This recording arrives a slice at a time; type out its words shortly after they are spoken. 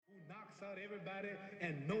out everybody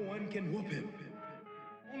and no one can whoop him.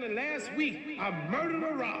 Only last week, I murdered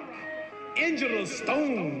a rock, injured a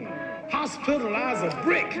stone, hospitalized a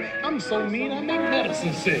brick. I'm so mean, I make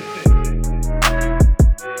medicine sick.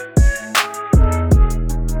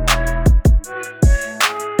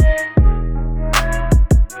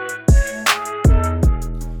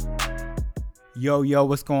 Yo,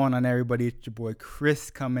 what's going on, everybody? It's your boy Chris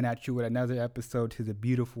coming at you with another episode to the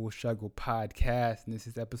Beautiful Struggle podcast. And this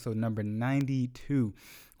is episode number 92,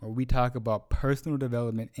 where we talk about personal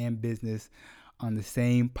development and business on the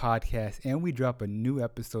same podcast. And we drop a new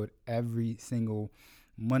episode every single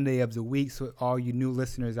Monday of the week. So all you new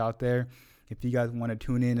listeners out there, if you guys want to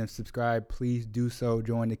tune in and subscribe, please do so.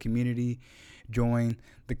 Join the community, join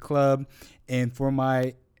the club. And for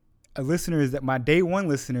my listeners, that my day one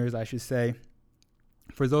listeners, I should say,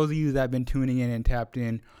 for those of you that have been tuning in and tapped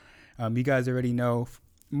in, you guys already know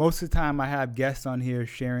most of the time I have guests on here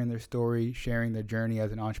sharing their story, sharing their journey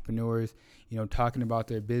as an entrepreneurs, talking about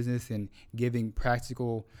their business and giving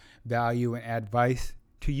practical value and advice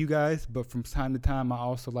to you guys. But from time to time, I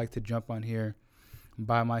also like to jump on here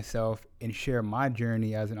by myself and share my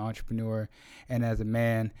journey as an entrepreneur and as a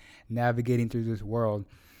man navigating through this world.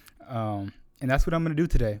 And that's what I'm going to do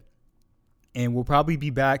today. And we'll probably be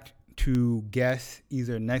back to guests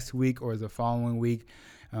either next week or the following week.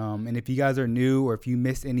 And if you guys are new or if you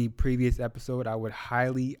missed any previous episode, I would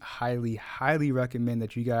highly recommend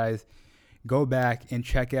that you guys go back and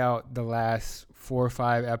check out the last 4 or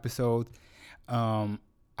 5 episodes.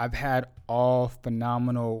 I've had all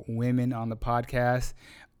phenomenal women on the podcast.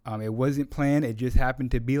 It wasn't planned. It just happened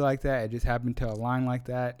to be like that. It just happened to align like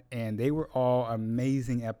that. And they were all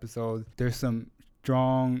amazing episodes. There's some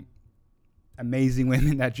strong, amazing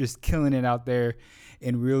women that just killing it out there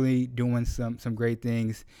and really doing some great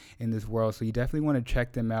things in this world. So you definitely want to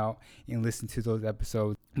check them out and listen to those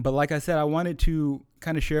episodes. But like I said, I wanted to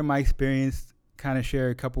kind of share my experience, kind of share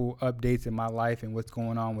a couple updates in my life and what's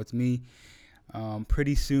going on with me.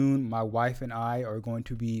 Pretty soon, my wife and I are going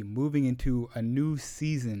to be moving into a new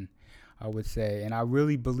season, I would say. And I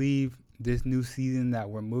really believe this new season that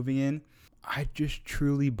we're moving in, I just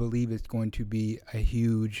truly believe it's going to be a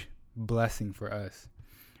huge blessing for us,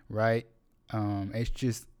 right? It's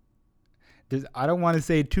just, I don't want to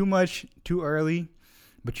say too much too early,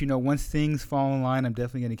 but once things fall in line, I'm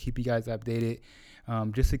definitely going to keep you guys updated.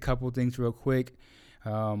 Just a couple things real quick.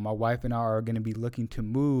 My wife and I are going to be looking to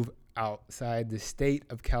move outside the state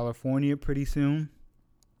of California pretty soon.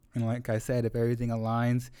 And like I said, if everything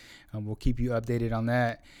aligns, we'll keep you updated on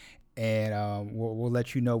that. And we'll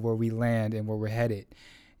let you know where we land and where we're headed.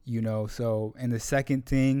 So, and the second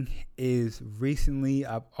thing is recently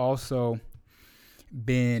I've also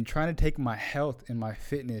been trying to take my health and my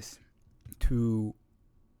fitness to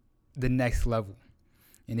the next level.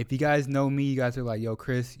 And if you guys know me, you guys are like, yo,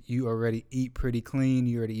 Chris, you already eat pretty clean.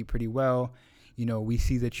 You already eat pretty well. We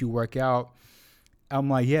see that you work out. I'm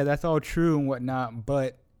like, yeah, that's all true and whatnot,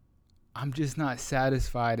 but I'm just not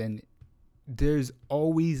satisfied. And there's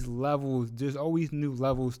always levels. There's always new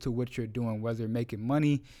levels to what you're doing, whether making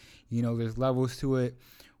money, there's levels to it,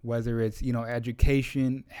 whether it's,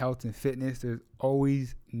 education, health and fitness, there's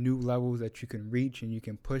always new levels that you can reach and you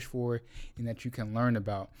can push for and that you can learn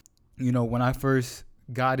about. When I first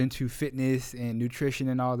got into fitness and nutrition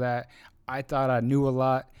and all that, I thought I knew a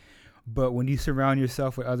lot, but when you surround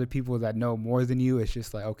yourself with other people that know more than you, it's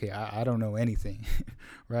just like, okay, I don't know anything,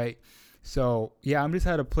 right? So yeah, I'm just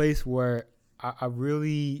at a place where I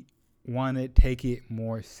really want to take it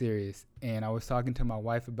more serious. And I was talking to my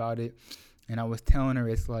wife about it, and I was telling her,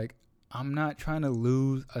 it's like, I'm not trying to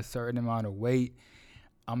lose a certain amount of weight.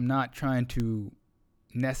 I'm not trying to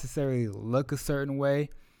necessarily look a certain way.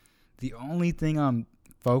 The only thing I'm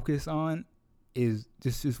focused on is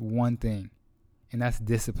just one thing, and that's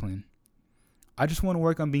discipline. I just want to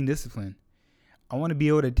work on being disciplined. I want to be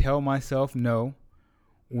able to tell myself no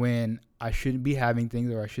when I shouldn't be having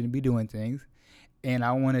things or I shouldn't be doing things. And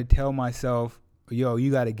I want to tell myself, yo,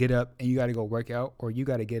 you got to get up and you got to go work out, or you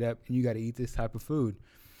got to get up and you got to eat this type of food.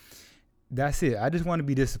 That's it. I just want to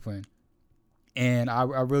be disciplined. And I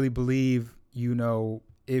really believe,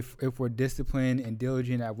 if we're disciplined and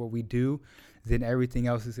diligent at what we do, then everything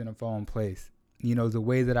else is going to fall in place. The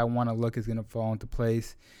way that I want to look is going to fall into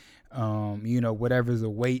place. Whatever's the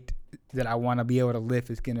weight that I want to be able to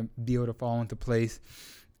lift is going to be able to fall into place.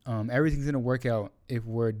 Everything's going to work out if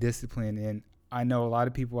we're disciplined. And I know a lot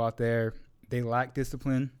of people out there, they lack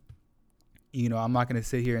discipline. I'm not going to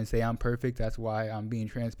sit here and say I'm perfect. That's why I'm being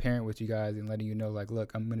transparent with you guys and letting you know, like,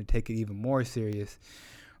 look, I'm going to take it even more serious,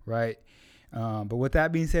 right? But with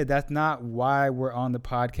that being said, that's not why we're on the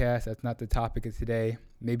podcast. That's not the topic of today.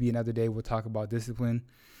 Maybe another day we'll talk about discipline.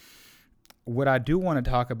 What I do want to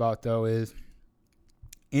talk about, though, is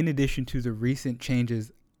in addition to the recent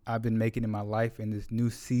changes I've been making in my life and this new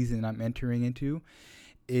season I'm entering into,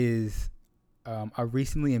 is I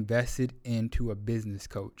recently invested into a business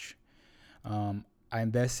coach. I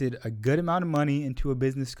invested a good amount of money into a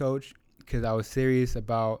business coach because I was serious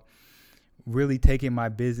about really taking my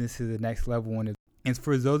business to the next level. And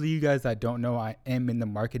for those of you guys that don't know, I am in the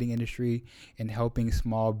marketing industry and helping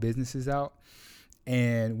small businesses out.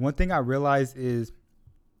 And one thing I realized is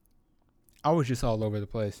I was just all over the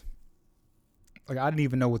place. Like, I didn't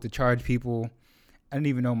even know what to charge people. I didn't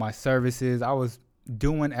even know my services. I was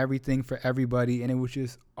doing everything for everybody, and it was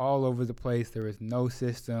just all over the place. There was no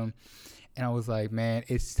system. And I was like, man,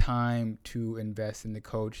 it's time to invest in the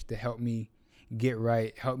coach to help me get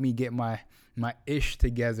right, help me get my ish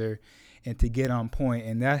together and to get on point.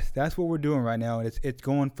 And that's what we're doing right now. It's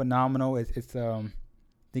going phenomenal. It's I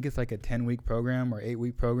think it's like a 10-week program or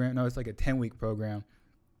 8-week program. No, it's like a 10-week program.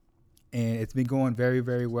 And it's been going very,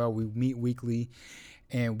 very well. We meet weekly,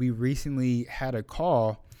 and we recently had a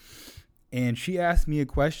call, and she asked me a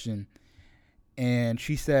question, and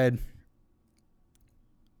she said,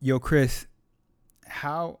 yo, Chris,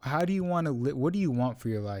 how do you want to live? What do you want for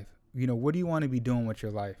your life? What do you want to be doing with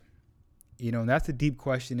your life? And that's a deep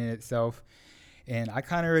question in itself. And I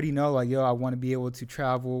kind of already know, like, yo, I want to be able to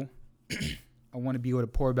travel. I want to be able to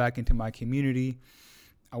pour back into my community.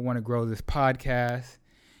 I want to grow this podcast.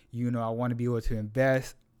 I want to be able to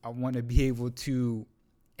invest. I want to be able to,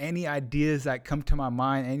 any ideas that come to my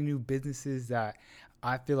mind, any new businesses that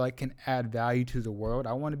I feel like can add value to the world,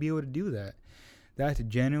 I want to be able to do that. That's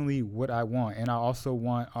generally what I want. And I also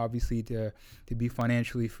want, obviously, to be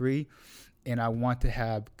financially free. And I want to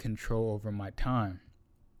have control over my time.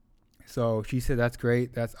 So she said, that's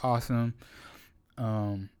great. That's awesome.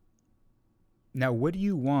 Now, what do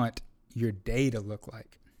you want your day to look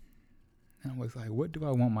like? And I was like, what do I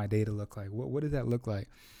want my day to look like? What does that look like?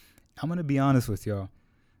 I'm going to be honest with y'all.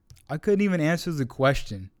 I couldn't even answer the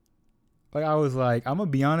question. Like, I was like, I'm going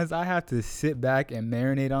to be honest. I have to sit back and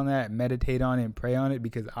marinate on that, meditate on it, and pray on it,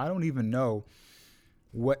 because I don't even know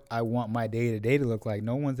what I want my day to day to look like.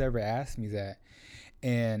 No one's ever asked me that.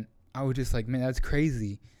 And I was just like, man, that's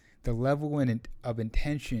crazy. The level of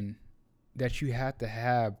intention that you have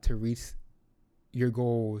to reach your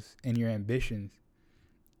goals and your ambitions,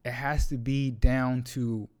 it has to be down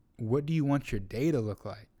to, what do you want your day to look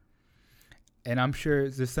like? And I'm sure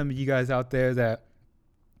there's some of you guys out there that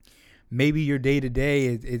maybe your day to day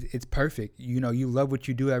it's perfect. You love what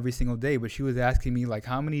you do every single day. But she was asking me, like,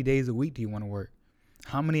 how many days a week do you want to work?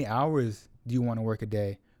 How many hours do you want to work a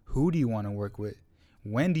day? Who do you want to work with?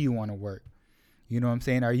 When do you want to work? You know what I'm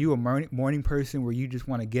saying? Are you a morning person where you just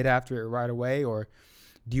want to get after it right away? Or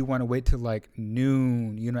do you want to wait till like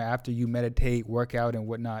noon, after you meditate, work out and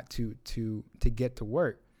whatnot to get to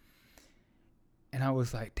work? And I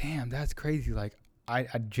was like, damn, that's crazy. Like, I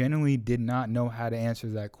genuinely did not know how to answer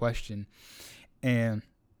that question. And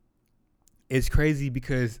it's crazy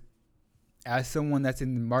because as someone that's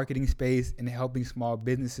in the marketing space and helping small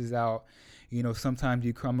businesses out, sometimes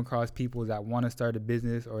you come across people that want to start a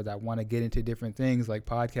business or that want to get into different things like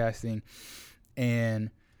podcasting.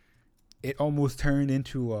 And it almost turned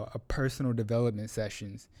into a personal development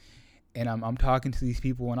sessions. And I'm talking to these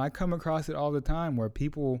people, and I come across it all the time where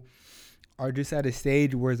people are just at a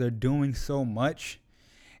stage where they're doing so much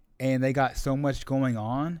and they got so much going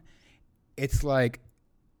on. It's like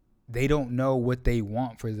they don't know what they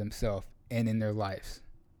want for themselves and in their lives.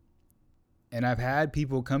 And I've had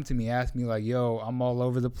people come to me, ask me like, yo, I'm all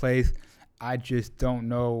over the place. I just don't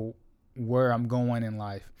know where I'm going in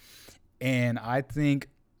life. And I think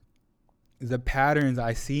the patterns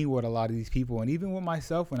I see with a lot of these people, and even with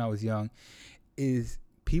myself when I was young, is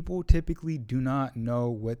people typically do not know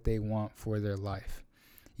what they want for their life.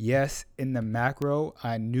 Yes, in the macro,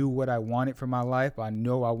 I knew what I wanted for my life. I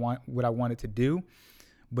know what I wanted to do.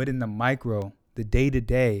 But in the micro, the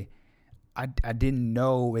day-to-day, I didn't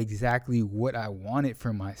know exactly what I wanted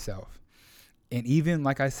for myself. And even,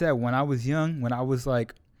 like I said, when I was young, when I was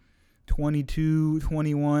like 22,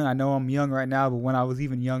 21, I know I'm young right now, but when I was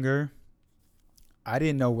even younger, I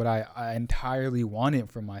didn't know what I entirely wanted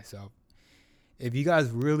for myself. If you guys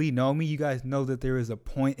really know me, you guys know that there is a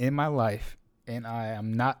point in my life, and I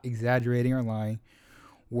am not exaggerating or lying,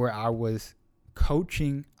 where I was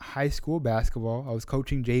coaching high school basketball. I was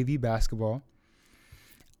coaching JV basketball.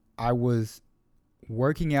 I was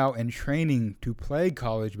working out and training to play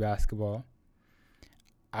college basketball.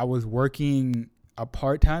 I was working a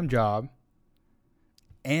part-time job,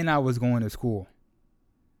 and I was going to school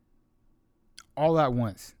all at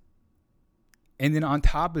once. And then on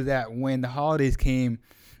top of that, when the holidays came,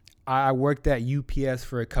 I worked at UPS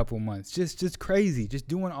for a couple months. Just crazy. Just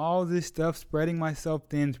doing all this stuff, spreading myself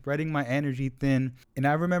thin, spreading my energy thin. And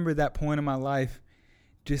I remember that point in my life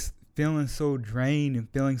just feeling so drained and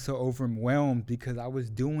feeling so overwhelmed because I was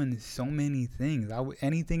doing so many things.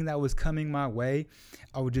 Anything that was coming my way,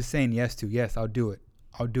 I was just saying yes to. Yes, I'll do it.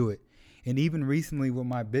 I'll do it. And even recently with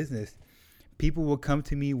my business, people will come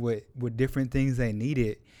to me with different things they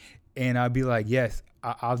needed. And I'll be like, yes,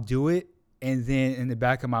 I'll do it. And then in the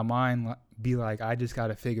back of my mind, be like, I just got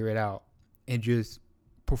to figure it out and just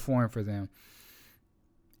perform for them.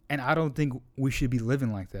 And I don't think we should be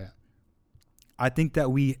living like that. I think that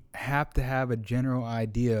we have to have a general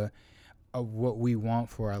idea of what we want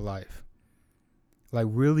for our life. Like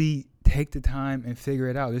really take the time and figure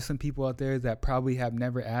it out. There's some people out there that probably have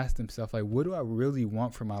never asked themselves, like, what do I really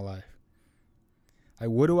want for my life? Like,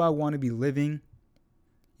 what do I want to be living?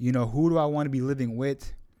 You know, who do I want to be living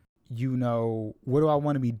with? You know, what do I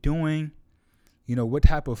want to be doing? You know, what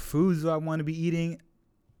type of foods do I want to be eating?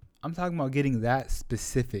 I'm talking about getting that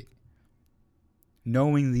specific.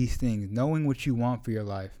 Knowing these things, knowing what you want for your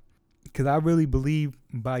life. Because I really believe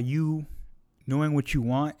by you knowing what you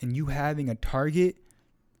want and you having a target,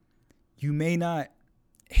 you may not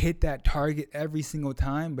hit that target every single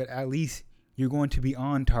time, but at least you're going to be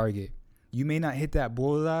on target. You may not hit that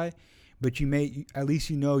bullseye, but at least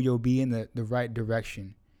you know you'll be in the right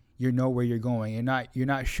direction. You know where you're going. You're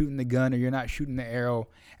not shooting the gun or you're not shooting the arrow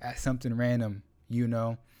at something random, you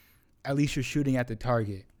know. At least you're shooting at the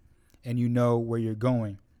target and you know where you're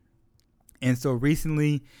going. And so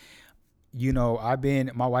recently, you know,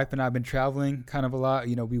 my wife and I have been traveling kind of a lot.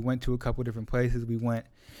 You know, we went to a couple different places. We went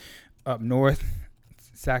up north,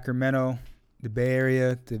 Sacramento, the Bay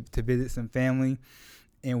Area to visit some family.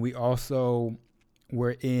 And we also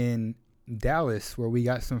were in Dallas, where we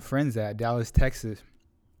got some friends at, Dallas, Texas.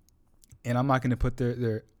 And I'm not going to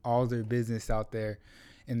put all their business out there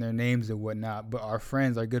and their names and whatnot, but our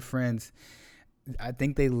good friends, I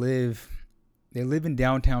think they live in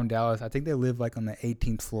downtown Dallas. I think they live like on the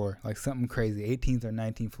 18th floor, like something crazy, 18th or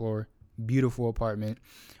 19th floor, beautiful apartment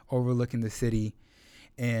overlooking the city.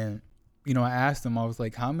 And, you know, I asked them, I was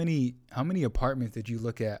like, how many apartments did you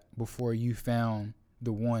look at before you found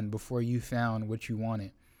the one, before you found what you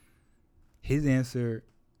wanted?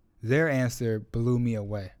 Their answer blew me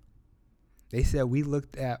away. They said we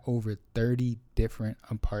looked at over 30 different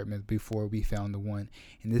apartments before we found the one.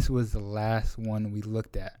 And this was the last one we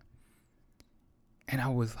looked at. And I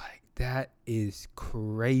was like, that is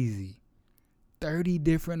crazy. 30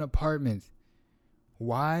 different apartments.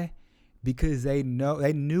 Why? Because they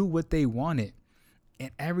knew what they wanted.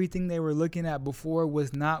 And everything they were looking at before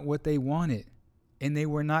was not what they wanted. And they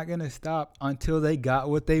were not going to stop until they got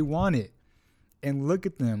what they wanted. And look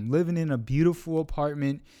at them living in a beautiful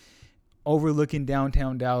apartment overlooking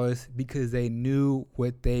downtown Dallas because they knew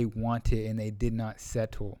what they wanted and they did not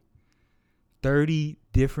settle. 30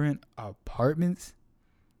 different apartments?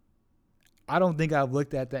 I don't think I've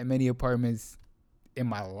looked at that many apartments in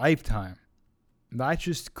my lifetime. That's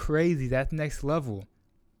just crazy. That's next level.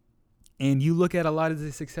 And you look at a lot of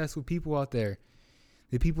the successful people out there,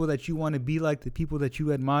 the people that you want to be like, the people that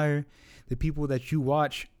you admire, the people that you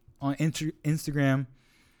watch on Instagram,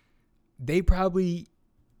 they probably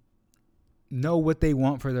know what they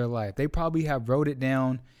want for their life. They probably have wrote it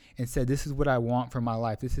down and said, this is what I want for my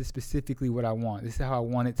life. This is specifically what I want. This is how I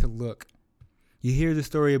want it to look. You hear the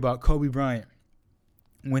story about Kobe Bryant.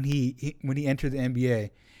 When he entered the NBA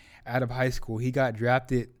out of high school, he got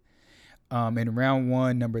drafted in round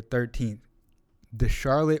 1, number 13th. The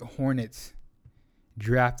Charlotte Hornets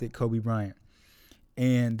drafted Kobe Bryant.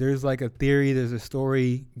 And there's like a theory, there's a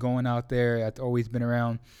story going out there that's always been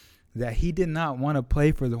around that he did not want to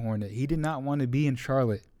play for the Hornet. He did not want to be in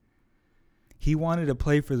Charlotte. He wanted to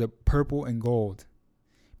play for the purple and gold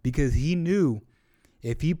because he knew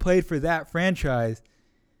if he played for that franchise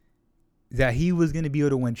that he was going to be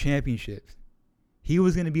able to win championships. He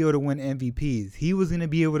was going to be able to win MVPs. He was going to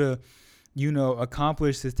be able to, you know,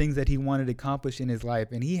 accomplish the things that he wanted to accomplish in his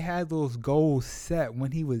life. And he had those goals set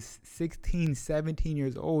when he was 16, 17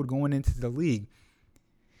 years old going into the league.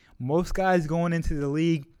 Most guys going into the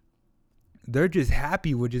league, they're just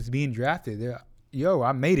happy with just being drafted. They're,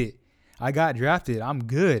 I made it. I got drafted. I'm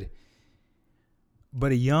good.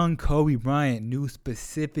 But a young Kobe Bryant knew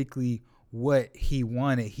specifically what he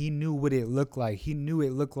wanted. He knew what it looked like. He knew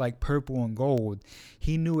it looked like purple and gold.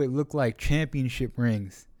 He knew it looked like championship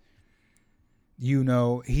rings. You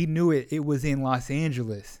know, he knew it was in Los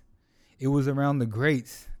Angeles. It was around the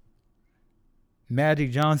greats.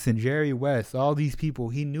 Magic Johnson, Jerry West, all these people,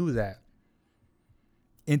 he knew that.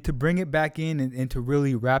 And to bring it back in and to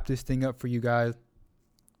really wrap this thing up for you guys,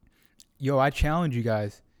 I challenge you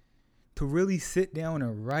guys to really sit down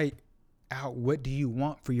and write out, what do you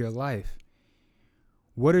want for your life?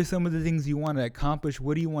 What are some of the things you want to accomplish?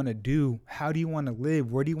 What do you want to do? How do you want to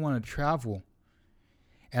live? Where do you want to travel?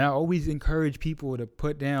 And I always encourage people to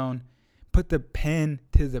put the pen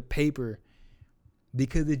to the paper,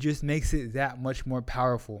 because it just makes it that much more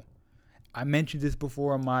powerful. I mentioned this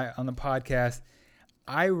before on the podcast.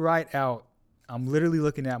 I write out, I'm literally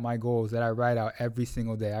looking at my goals that I write out every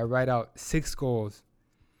single day. I write out 6 goals.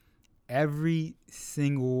 Every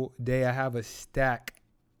single day I have a stack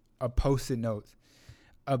of Post-it notes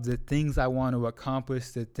of the things I want to accomplish,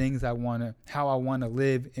 the things how I want to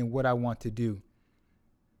live, and what I want to do.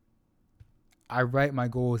 I write my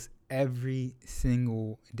goals every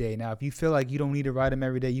single day. Now, if you feel like you don't need to write them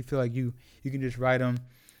every day, you feel like you can just write them,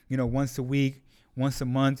 once a week, once a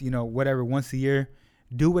month, whatever, once a year,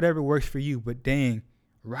 do whatever works for you. But dang,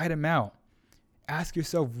 write them out. Ask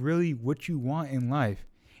yourself really what you want in life.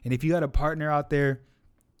 And if you got a partner out there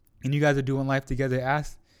and you guys are doing life together,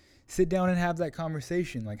 sit down and have that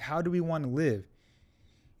conversation. Like, how do we want to live?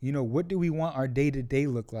 What do we want our day-to-day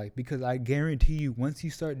look like? Because I guarantee you, once you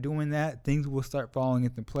start doing that, things will start falling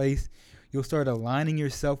into place. You'll start aligning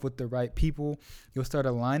yourself with the right people. You'll start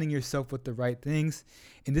aligning yourself with the right things.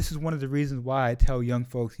 And this is one of the reasons why I tell young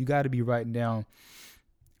folks, you got to be writing down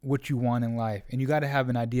what you want in life. And you got to have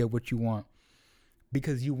an idea of what you want.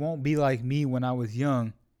 Because you won't be like me when I was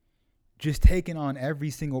young, just taking on every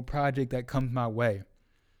single project that comes my way.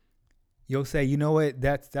 You'll say, you know what,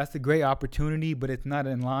 that's a great opportunity, but it's not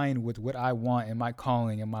in line with what I want and my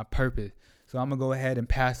calling and my purpose. So I'm going to go ahead and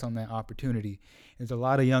pass on that opportunity. There's a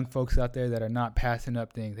lot of young folks out there that are not passing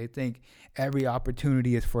up things. They think every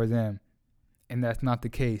opportunity is for them, and that's not the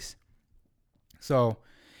case. So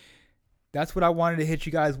that's what I wanted to hit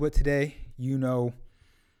you guys with today.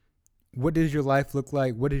 What does your life look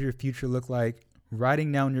like? What does your future look like?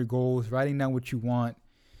 Writing down your goals, writing down what you want,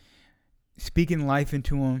 speaking life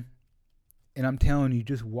into them. And I'm telling you,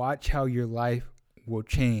 just watch how your life will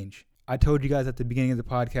change. I told you guys at the beginning of the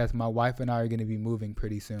podcast, my wife and I are going to be moving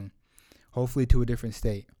pretty soon, hopefully to a different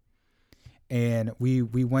state. And we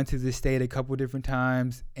went to this state a couple different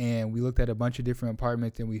times, and we looked at a bunch of different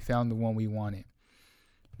apartments, and we found the one we wanted.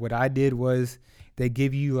 What I did was, they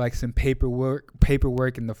give you like some paperwork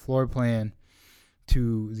and the floor plan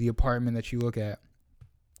to the apartment that you look at.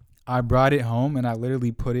 I brought it home and I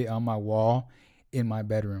literally put it on my wall in my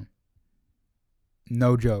bedroom.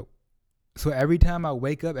 No joke. So every time I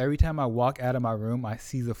wake up, every time I walk out of my room, I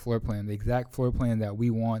see the floor plan, the exact floor plan that we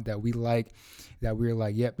want, that we like, that we're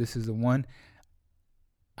like, yep, this is the one.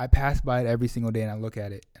 I pass by it every single day and I look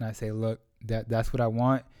at it and I say, look, that's what I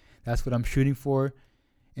want. That's what I'm shooting for.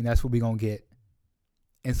 And that's what we're going to get.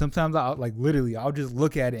 And sometimes I'll just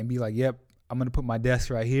look at it and be like, yep, I'm going to put my desk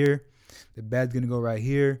right here. The bed's going to go right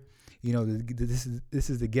here. This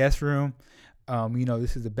is the guest room.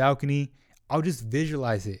 This is the balcony. I'll just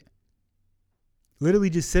visualize it. Literally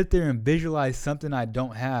just sit there and visualize something I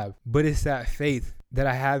don't have. But it's that faith that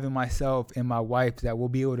I have in myself and my wife that we'll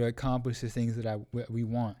be able to accomplish the things that we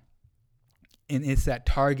want. And it's that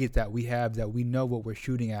target that we have, that we know what we're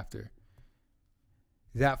shooting after.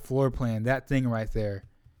 That floor plan, that thing right there.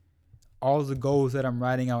 All the goals that I'm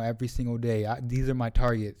writing out every single day. These are my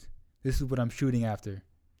targets. This is what I'm shooting after.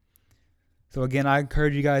 So again, I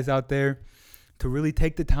encourage you guys out there to really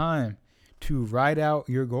take the time to write out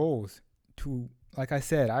your goals. To, like I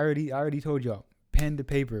said, I already told y'all, pen to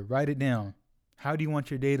paper, write it down. How do you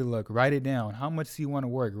want your day to look? Write it down. How much do you want to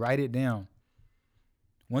work? Write it down.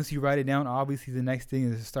 Once you write it down, obviously the next thing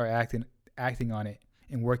is to start acting on it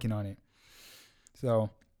and working on it.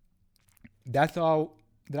 So that's all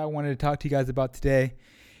that I wanted to talk to you guys about today.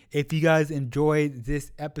 If you guys enjoyed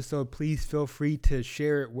this episode, please feel free to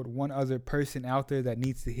share it with one other person out there that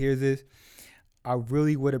needs to hear this. I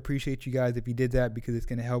really would appreciate you guys if you did that, because it's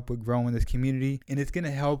going to help with growing this community, and it's going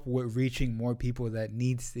to help with reaching more people that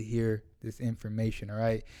needs to hear this information. All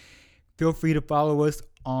right. Feel free to follow us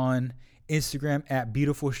on Instagram at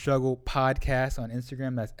Beautiful Struggle Podcast. On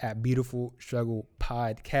Instagram, that's at Beautiful Struggle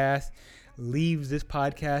Podcast. Leave this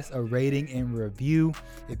podcast a rating and review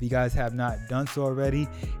if you guys have not done so already.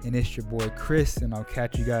 And it's your boy Chris, and I'll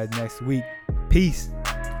catch you guys next week. Peace.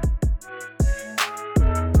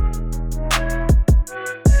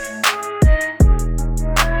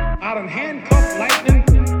 I done handcuffed lightning,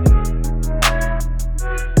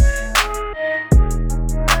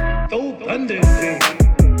 throw thunder in things.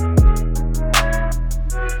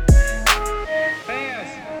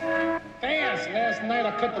 Fast. Last night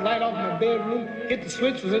I cut the light off in my bedroom, hit the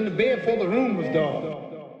switch, was in the bed before the room was dark.